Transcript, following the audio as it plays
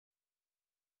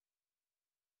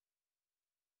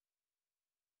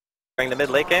during the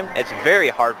mid-late game, it's very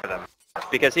hard for them.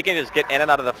 Because he can just get in and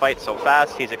out of the fight so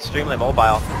fast, he's extremely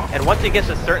mobile. And once he gets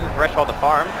a certain threshold of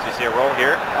farm, so you see a roll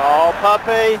here. Oh,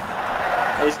 Puppey!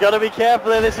 He's got to be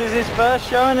careful here. This is his first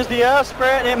showing as the Earth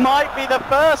Spirit, and it might be the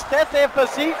first death here for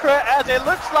Secret, as it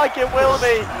looks like it will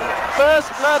be.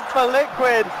 First blood for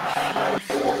Liquid.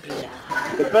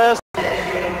 The burst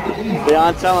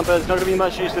behind Talent, but it's not going to be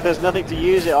much use if there's nothing to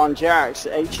use it on Jerax.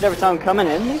 Each and every time coming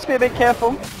in, needs to be a bit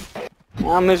careful.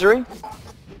 Now Misery.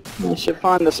 He should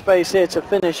find the space here to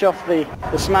finish off the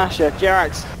smasher.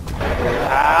 Jerax.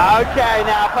 Okay,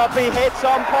 now Puppey hits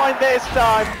on point this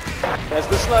time. There's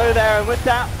the slow there, and with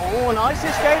that, oh, nice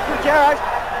escape from Jerax.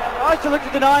 Tries to look to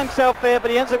deny himself here,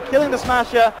 but he ends up killing the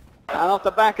smasher. And off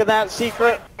the back of that,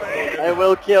 Secret, they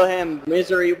will kill him.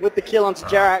 Misery with the kill onto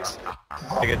Jerax.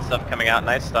 Good stuff coming out,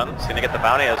 nice stun. He's gonna get the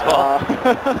bounty as well.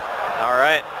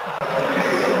 Alright.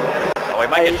 Oh, he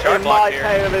might get short blocked here. He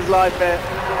might pay with his life here.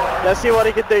 Let's see what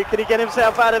he can do. Can he get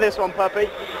himself out of this one, Puppey?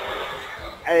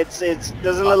 It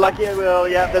doesn't look like it will.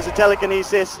 Yeah, there's a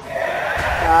telekinesis.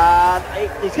 And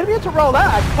he's going to be able to roll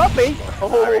that. Puppey.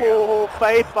 Oh,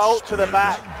 Faith Bolt to the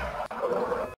back.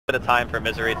 Bit of time for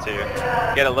Misery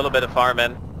to get a little bit of farm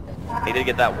in. He did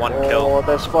get that one kill. Oh,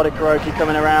 there's spotted KheZu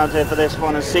coming around here for this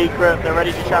one. A Secret. They're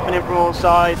ready to trap him from all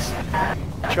sides.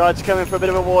 Tried to come in for a bit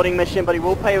of a warding mission, but he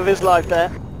will pay with his life there.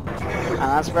 And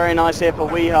that's very nice here for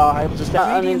Weeha, able to stay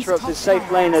uninterrupted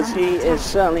safe lane, as he is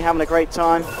certainly having a great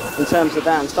time in terms of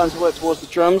that. And starting to work towards the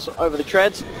drums over the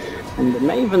treads. And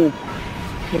may even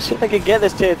see if they can get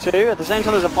this tier 2. At the same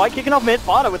time, there's a fight kicking off mid.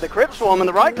 Fighter with the Crypt Swarm, and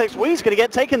the right clicks. Wee's going to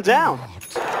get taken down.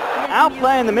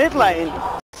 Outplaying the mid lane.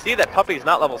 See that Puppey's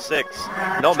not level 6.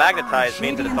 No Magnetize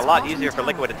means that it's a lot easier for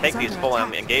Liquid to take these full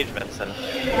engagements, and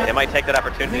they might take that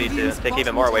opportunity to take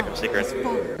even more away from Secret.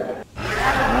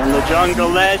 And the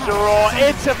jungle, there's your roar.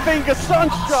 It's a finger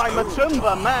sunstrike,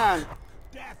 Matumba, man.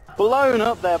 Blown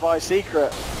up there by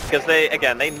Secret. Because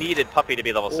they needed Puppey to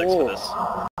be level 6 for this.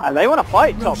 And they want to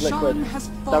fight top Liquid.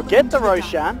 They'll get the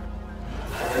Roshan.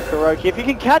 KheZu, if he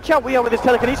can catch up Weeha with his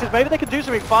telekinesis, maybe they can do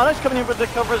something. Farno's coming in with the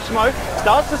cover of smoke.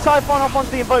 Starts to siphon off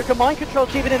onto the Invoker. Mind Control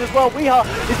TP'd in as well. Weeha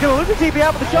is going to look at TP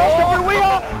out with the chance to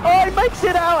Weeha. Oh, he makes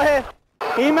it out here.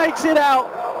 He makes it out.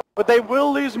 But they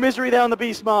will lose Misery there on the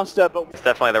Beastmaster. But it's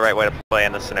definitely the right way to play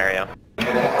in this scenario. They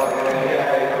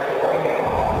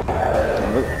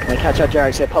catch out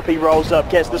Jerax here. Puppey rolls up,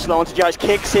 gets the slow onto Jerax,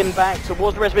 kicks him back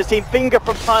towards the rest of his team. Finger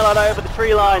from Twilight over the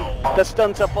tree line. The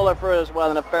stun to follow through as well,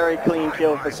 and a very clean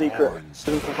kill for Secret.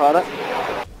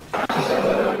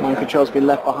 Mind Control's been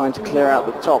left behind to clear out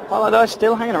the top. Paladin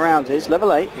still hanging around. He's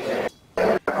level 8.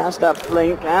 Has that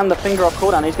blink and the finger off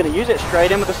cooldown. He's going to use it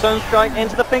straight in with the Sunstrike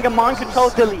into the finger. Mind Control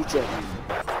deleted.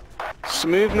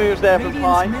 Smooth moves there from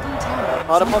Pi.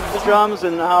 Hard up onto the drums,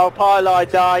 and Pi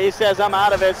die. He says, I'm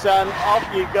out of it, son. Off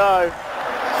you go.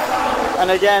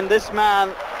 And again, this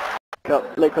man,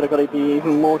 Liquid have got to be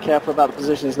even more careful about the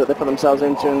positions that they put themselves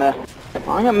into in there.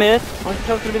 Flying at mid. Mind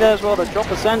Control's going to be there as well to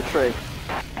drop a sentry.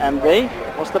 MB,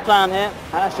 what's the plan here?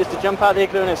 That's just to jump out the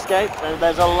igloo and escape.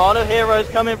 There's a lot of heroes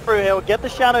coming through here. We'll get the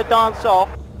Shadow Dance off.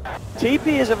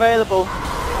 TP is available.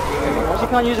 As you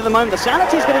can't use it at the moment. The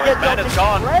Sanity's going to get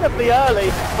dropped incredibly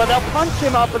early, but they'll punch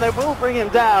him up and they will bring him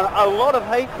down. A lot of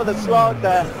hate for the slog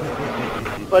there,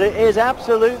 but it is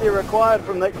absolutely required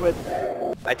from Liquid.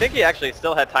 I think he actually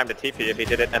still had time to TP if he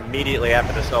did it immediately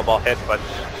after the snowball hit, but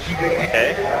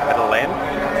okay, middle lane.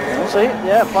 We'll see,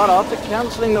 yeah, but after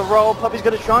cancelling the roll, Puppey's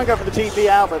going to try and go for the TP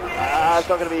out, but it's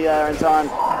not going to be there in time.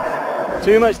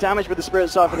 Too much damage with the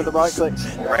Spirit Siphon and the right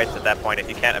clicks. Right at that point, if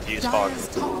you can't abuse fog.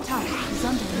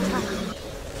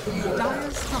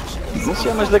 Let's see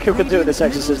how much Liquid can do with this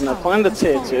exorcism. They'll find the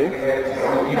tier 2.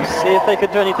 See if they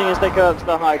could do anything as they go up to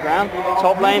the high ground.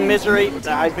 Top lane, Misery. He's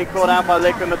been caught out by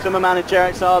Liquid. Matumba Man and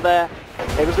Jerax are there.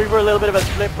 He was looking for a little bit of a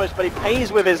split push, but he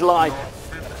pays with his life.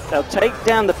 They'll take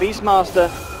down the Beastmaster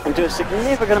and do a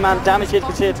significant amount of damage here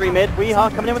to tier 3 mid.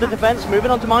 Weeha coming in with the defense,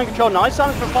 moving on to Mind Control. Nice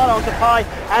silence from Fire onto Pi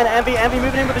and Envy. Envy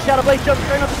moving in with the Shadow Blade, jump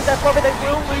straight onto the Death Prophet. They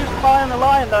will lose Pi and the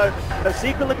Lion though. The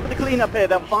Secret looking for the cleanup here.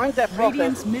 They'll find Death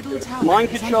Prophet. Mind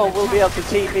Control will be able to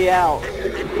TP out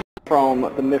from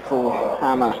the Mithril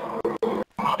Hammer.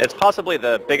 It's possibly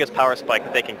the biggest power spike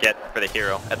that they can get for the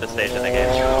hero at this stage in the game.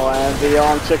 Oh, Envy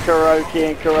on to KheZu,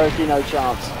 and KheZu no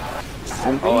chance.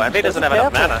 Envy doesn't have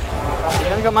enough mana. He's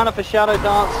only got mana for Shadow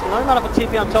Dance, no mana for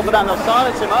TP on top of that, and they'll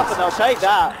silence him up and they'll take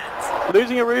that.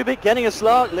 Losing a Rubik, getting a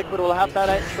slug, Liquid will have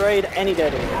that trade any day.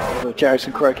 Jerax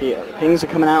and KheZu, pings are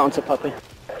coming out onto Puppey.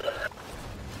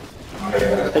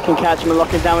 They can catch him and lock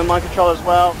him down with Mind Control as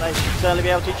well. They should certainly be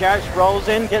able to. Jerax rolls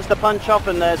in, gets the punch off,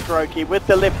 and there's KheZu with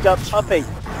the lift up. Puppey,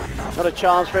 not a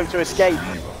chance for him to escape.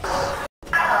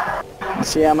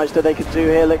 See how much that they could do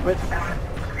here, Liquid.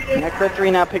 Necro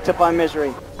 3 now picked up by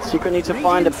Misery. Secret needs to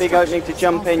find a big opening to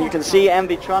jump in. You can see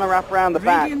Envy trying to wrap around the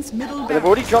back. But they've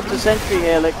already dropped a sentry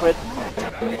here, Liquid,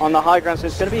 on the high ground, so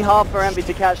it's going to be hard for Envy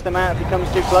to catch them out if he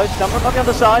comes too close. Dump from Puppey on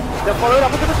the side. They'll follow it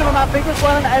up with the Superman. Fingers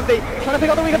well and Envy. Trying to pick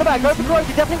up the weak on the back. Go for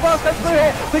Croaky. Definitely well goes through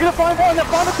here. They're going to find one. They'll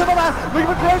find the Superman. Looking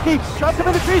for Croaky. Traps him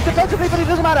in the trees defensively, but it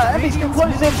doesn't matter. Envy still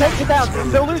closes in, takes it down.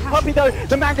 They'll lose Puppey though.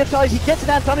 The Magnetize. He gets it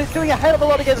down. He's doing a hell of a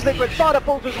lot against Liquid. Starter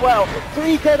falls as well.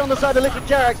 3 dead on the side of Liquid.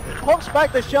 Jerax pops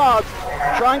back the shards,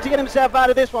 trying to get himself out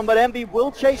of this one, but Envy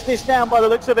will chase this down by the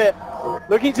looks of it.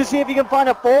 Looking to see if he can find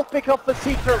a 4th pick off the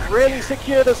Secret, really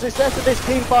secure the success of this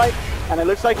team fight, and it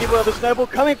looks like he will. The Snowball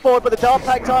coming forward, but the Dark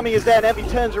Pack timing is there, and Envy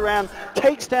turns around,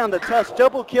 takes down the Tusk,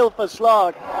 double kill for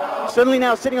Slarg. Suddenly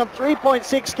now sitting on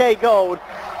 3.6k gold.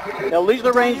 They'll lose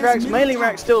the range racks, melee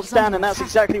racks still stand, and that's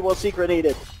exactly what Secret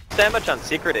needed. Damage on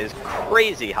Secret is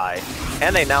crazy high,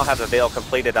 and they now have a Veil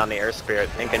completed on the Air Spirit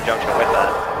in conjunction with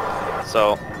that.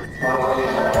 So,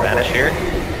 vanish here.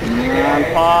 And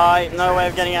Pie, no way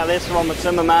of getting out of this one, but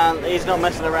Timmerman, he's not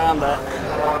messing around there.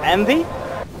 Envy?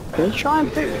 Can he try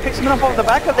and pick something up off the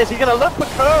back of this? He's going to look for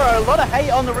Kuro. A lot of hate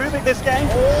on the Rubik this game.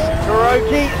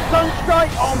 Kuroki,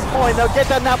 Sunstrike on point. They'll get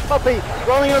that now. Puppey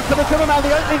rolling over to the Timmerman.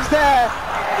 The opening's there.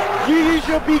 You use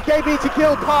your BKB to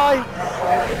kill Pie.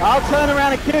 I'll turn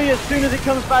around and kill you as soon as it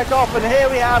comes back off. And here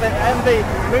we have it. Envy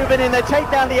moving in. They take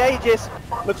down the Aegis.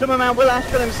 But Timmerman will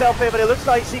Astral himself here, but it looks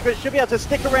like Secret should be able to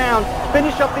stick around,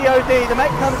 finish off the OD. The mech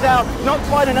comes out, not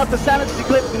quite enough. The Sanity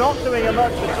Eclipse not doing a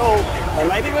much at all. And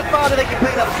maybe with Barter they can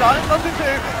clean up. Silence doesn't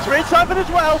do. Switch Siphon as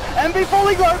well. Envy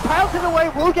falling low, pouncing away,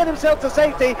 will get himself to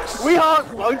safety.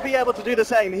 Weeheart won't be able to do the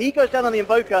same. He goes down on the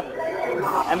Invoker.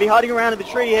 Envy hiding around in the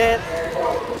tree here.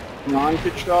 Mind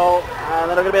control, and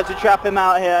they're not going to be able to trap him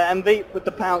out here. Envy with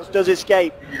the pounce does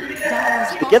escape.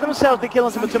 They get themselves the kill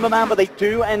onto the Timberman, but they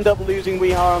do end up losing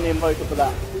Weeheart on the Invoker for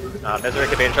that. Misery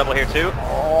could be in trouble here too.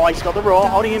 Oh, he's got the Raw,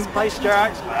 holding in place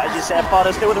Jerax. As you said,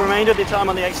 Barter still with the remainder of the time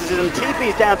on the Exorcism.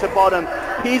 TP's down to bottom.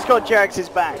 He's got Jerax's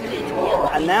back.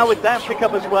 And now with that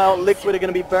pickup as well, Liquid are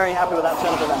going to be very happy with that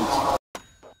turn of events.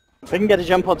 If they can get a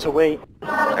jump onto Wee.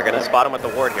 They're going to spot him with the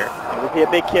ward here. It would be a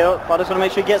big kill. Barter's going to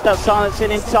make sure he gets that silence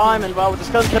in time, and well, with the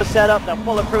stun cutter set up, they'll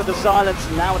follow through with the silence,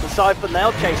 and now with the Siphon,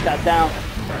 they'll chase that down.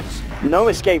 No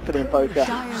escape for the Invoker.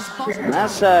 And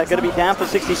that's going to be down for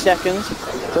 60 seconds.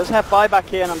 Does have buyback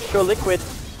here, and I'm sure Liquid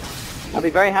will be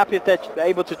very happy if they're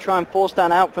able to try and force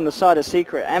that out from the side of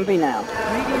Secret. Envy now.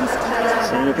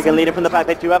 Seeing if he can lead him from the back.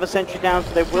 They do have a sentry down,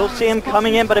 so they will see him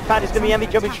coming in, but in fact it's going to be Envy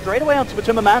jumping straight away onto the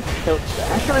Timberman. He'll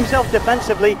Astral himself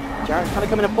defensively. Jerax trying to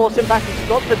come in and force him back. He's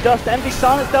got the dust. Envy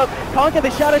silenced up. Can't get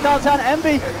the Shadow Dance out.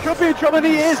 Envy could be in trouble, and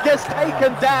he is. Gets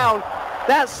taken down.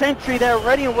 That sentry there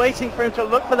ready and waiting for him to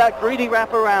look for that greedy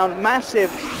wraparound. Massive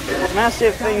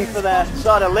thing for their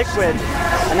side of Liquid.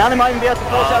 And now they might even be able to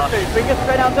force out through. Finger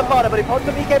straight out to Barter, but he pops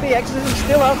the BKB. Exorcism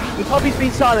still up, and Puppey's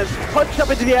been silenced. Punched up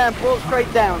into the air and brought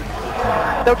straight down.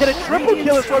 They'll get a triple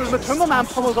kill as well as the Timberman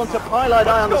pummels onto Pilot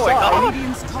Eye on the side.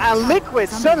 And Liquid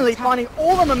suddenly finding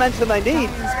all the momentum they need.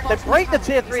 They break the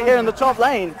tier 3 here in the top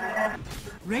lane.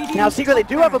 Now Secret, they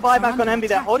do have a buyback on Envy.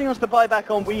 They're holding on to the buyback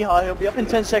on Weeheart. He'll be up in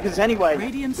 10 seconds anyway.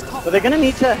 But they're going to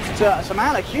need to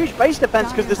surmount a huge base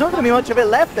defense because there's not going to be much of it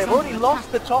left. They've already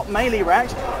lost the top melee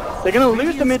racks. They're going to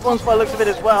lose the mid ones by the looks of it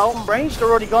as well. Ranged are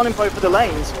already gone in both of the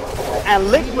lanes.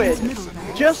 And Liquid,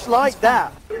 just like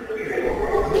that.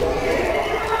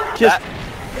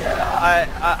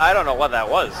 I don't know what that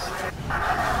was.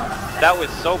 That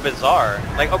was so bizarre.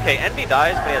 Like, okay, Envy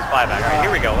dies, but he has buyback. Alright, here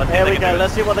we go. Here we go.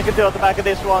 Let's see what they can do at the back of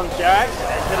this one. Jerax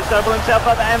going to double himself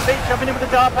up to Envy, jumping in with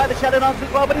the Dark Pack, the Shadow Dance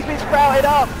as well, but he's been sprouted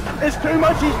up. It's too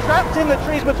much. He's trapped in the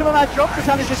trees, but Timberman drops the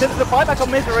Sanity into the buyback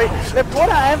on Misery. They've brought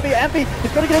out Envy. Envy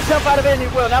is going to get himself out of it, and he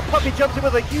will. Now Puppey jumps in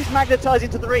with a huge Magnetize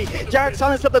into 3. Jerax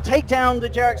silenced up the takedown to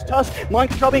Jerax Tusk.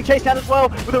 Mind Control being chased down as well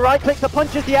with a right click. The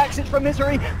punches the axis from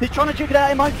Misery. He's trying to juke it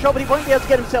out in Mind Control, but he won't be able to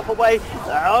get himself away.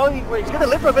 Oh, he's going to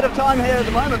live for a bit of time here at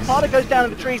the moment. Barter goes down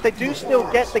in the trees. They do still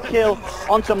get the kill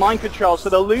onto Mind Control, so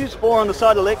they'll lose 4 on the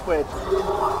side of Liquid.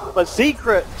 But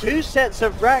Secret, 2 sets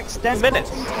of racks, 10 minutes.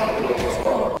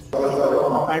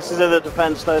 Thanks to the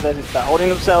defense though, they're holding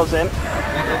themselves in.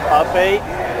 Puppey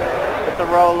with the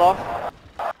roll off.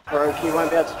 Hiroki won't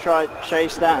be able to try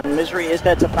chase that, and Misery is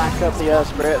there to back up the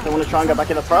Spirit. They want to try and go back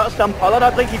in the front. Stun Pollard,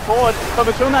 I think he forward. But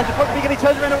Gutmann to Puppey, he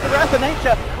turns around over the Wrath of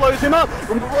Nature, blows him up.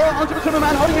 Right onto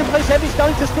Gutmann, holding in place. Heavy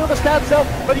starting to steal the stats up,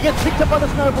 but he gets picked up by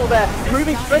the snowball there.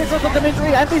 Moving straight across onto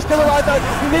Misery. Envy's still alive though.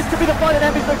 This could be the fight that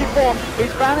Envy's looking for.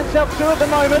 He's found himself two at the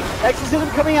moment. Exorcism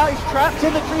coming out. He's trapped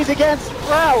in the trees against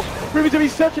Wow. Proving to be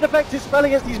such an effective spell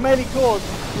against these melee cores.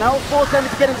 Now force Envy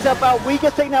to get himself out. We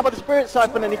get taken out by the Spirit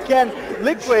Siphon, and again,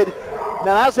 Liquid.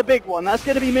 Now that's a big one. That's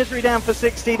going to be Misery down for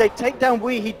 60. They take down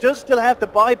Wii. He does still have the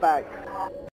buyback.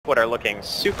 Liquid are looking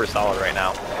super solid right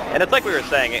now. And it's like we were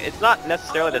saying, it's not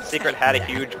necessarily that Secret had a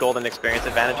huge golden experience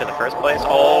advantage in the first place.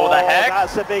 Oh, the hex!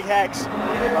 That's a big hex.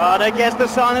 But I guess the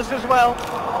silence as well.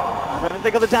 I don't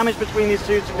think of the damage between these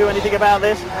two to do anything about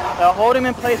this. They'll hold him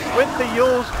in place with the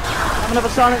Yules. Another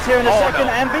silence here in a second.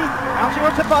 No. Envy bouncing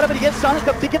onto Potter, but he gets silenced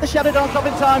up to get the Shadow Dance off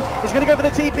in time. He's going to go for the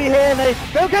TP here, and they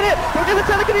go get it. Go get the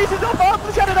telekinesis off after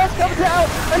the Shadow Dance comes out,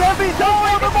 and Envy's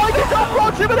down. The mic is off,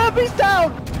 blocks him, and Envy's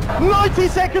down. 90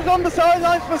 seconds on the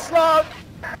sidelines for Slark.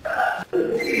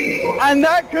 And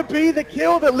that could be the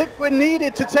kill that Liquid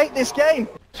needed to take this game.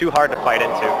 Too hard to fight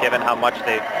into, given how much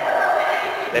they've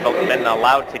been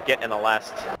allowed to get in the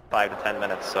last 5 to 10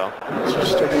 minutes, so.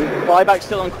 Buyback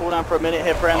still on cooldown for a minute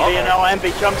here for Envy, and now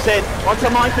Envy jumps in. Onto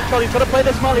mind control, he's got to play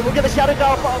this molly. We'll get the Shadow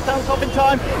Dart bounce off in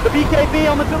time. The BKB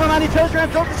on the Gutmann, he turns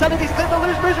around, drops the sanity, they'll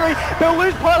lose Misery. They'll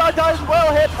lose Twilight Die as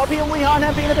well here. Puppey and Johan,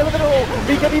 Envy in a bit of it all.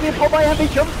 BKB being pulled by Envy,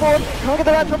 jumps forward. Can't get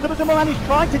the rat from the Gutmann, he's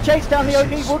trying to chase down the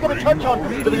OD. We'll get a touch on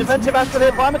to the defensive aspect here.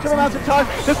 Environmental amounts of time.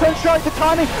 The Sun Strike, the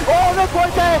timing. Oh, not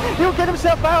quite there. He'll get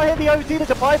himself out here. The OD,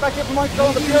 there's a buyback here from mind control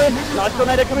on the Fury. Nice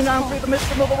tornado coming down through the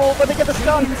midst of the wall, but they get the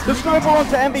stun. The snowball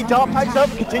onto Envy. Dart packs up,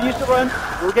 continues to run.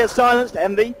 Will get silenced.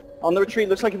 Envy on the retreat.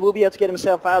 Looks like he will be able to get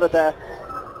himself out of there.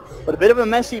 But a bit of a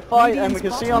messy fight, and we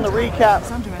can see on the recap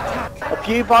a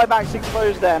few buybacks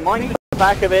exposed there. Mind the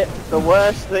back of it, the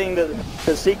worst thing that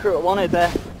the Secret wanted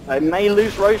there. They may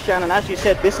lose Roshan, and as you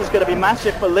said, this is going to be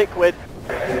massive for Liquid.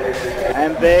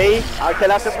 Envy. Okay,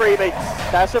 that's a freebie.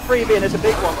 That's a freebie, and it's a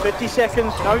big one. 50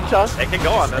 seconds, no touch. They can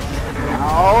go on this.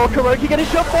 Oh, Kuroki getting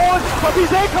shot forward. Puppey's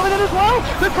there coming in as well.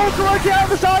 They pull Kuroki out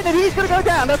of the side, and he's going to go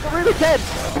down. That's the really kid.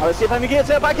 Now let's see if Envy gets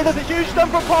her back in. There's a huge stun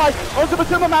from Pi. Onto the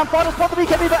Timberman. Finals spot the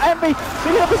BKB, but Envy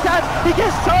picking up his stats. He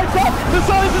gets timed up. The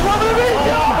silence is one of the videos.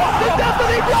 The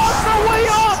definitely blast for We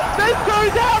Are. Then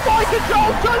goes out by control.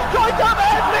 Just tried up.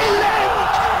 Envy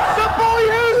lives. The boy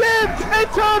who lived.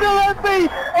 Eternal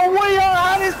Envy. And We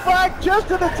Are at his back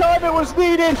just at the time it was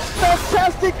needed.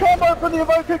 Fantastic combo from the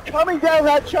Evoker coming down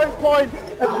that choke point.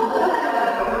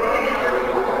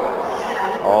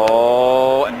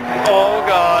 Oh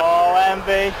God. Oh,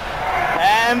 Envy.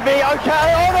 Envy,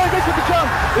 okay, oh no, he gets with the jump.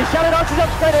 He Shadow Dances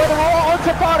up straight away, they're all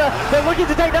onto Potter. They're looking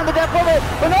to take down the depth of it.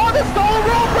 But no, the stall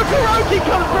roll for Kuroki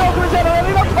comes through onto his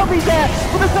enemy. Only not Puppey's there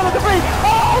for the son of the breeze.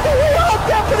 Oh, the We Are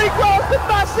definitely grasp. The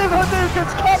massive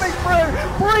Hadoukens coming through.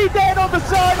 3 dead on the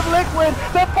side of Liquid.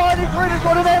 They're fighting through this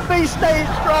one, and Envy stays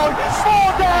strong.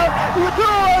 4 down.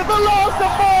 Kuro, the last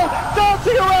of 4,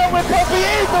 dancing around with Puppey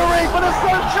in the ring, but a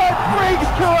sunshine brings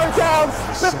Kuro down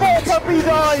before Puppey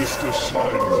dies.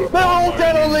 They're all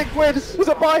dead on Liquid. There's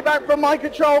a buyback from Mind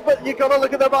Control, but you gotta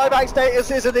look at the buyback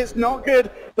statuses, and it's not good.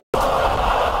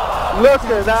 Look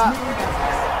at that.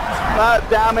 That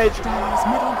damage.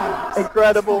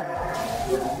 Incredible.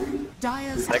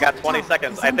 They got 20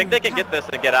 seconds. I think they can get this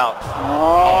and get out.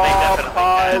 Oh,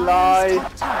 Pylai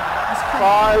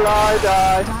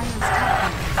die.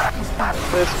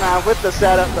 This man with the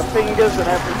setup, the fingers and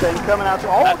everything coming out to...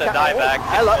 Oh, that's a dieback.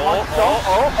 Hello,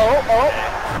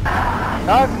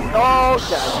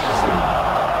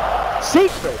 okay.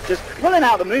 Secret just pulling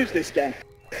out the moves this game.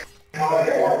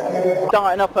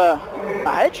 Starting up a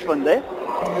hedge fund there.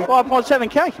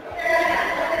 5.7k.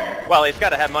 Well, he's got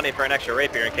to have money for an extra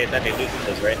rapier in case Envy loses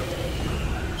his, right?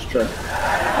 It's true.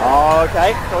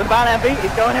 Okay, going down Envy.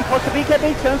 He's going in past the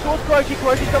BKB, turns towards Kuroki.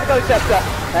 Kuroki's got the Ghost Scepter.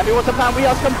 Envy wants a plan. We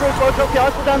are come through. Kuroki drops the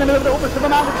ice down the middle of it. Almost to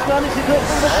the mountain. Stun as he goes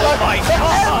through the smoke.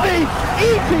 Envy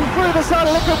eating through the side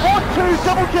of Liquid. 1-2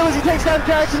 double kill as he takes down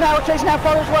Jackson now. Chasing out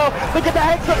Fire as well. Look at the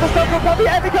hex up the stuff from Puppey.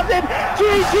 Envy comes in.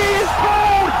 GG is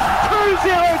called.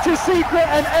 2-0 to Secret,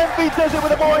 and Envy does it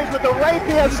with the boys with the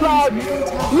rapier slug.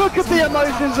 Look at the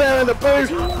emotions there in the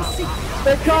booth.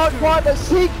 They can't quite, but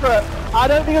Secret, I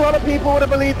don't think a lot of people would have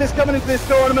believed this coming into this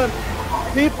tournament.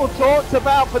 People talked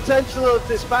about potential of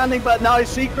disbanding, but no,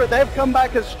 Secret, they've come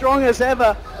back as strong as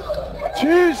ever.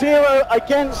 2-0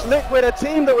 against Liquid, a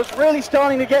team that was really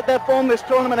starting to get their form this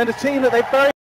tournament, and a team that they very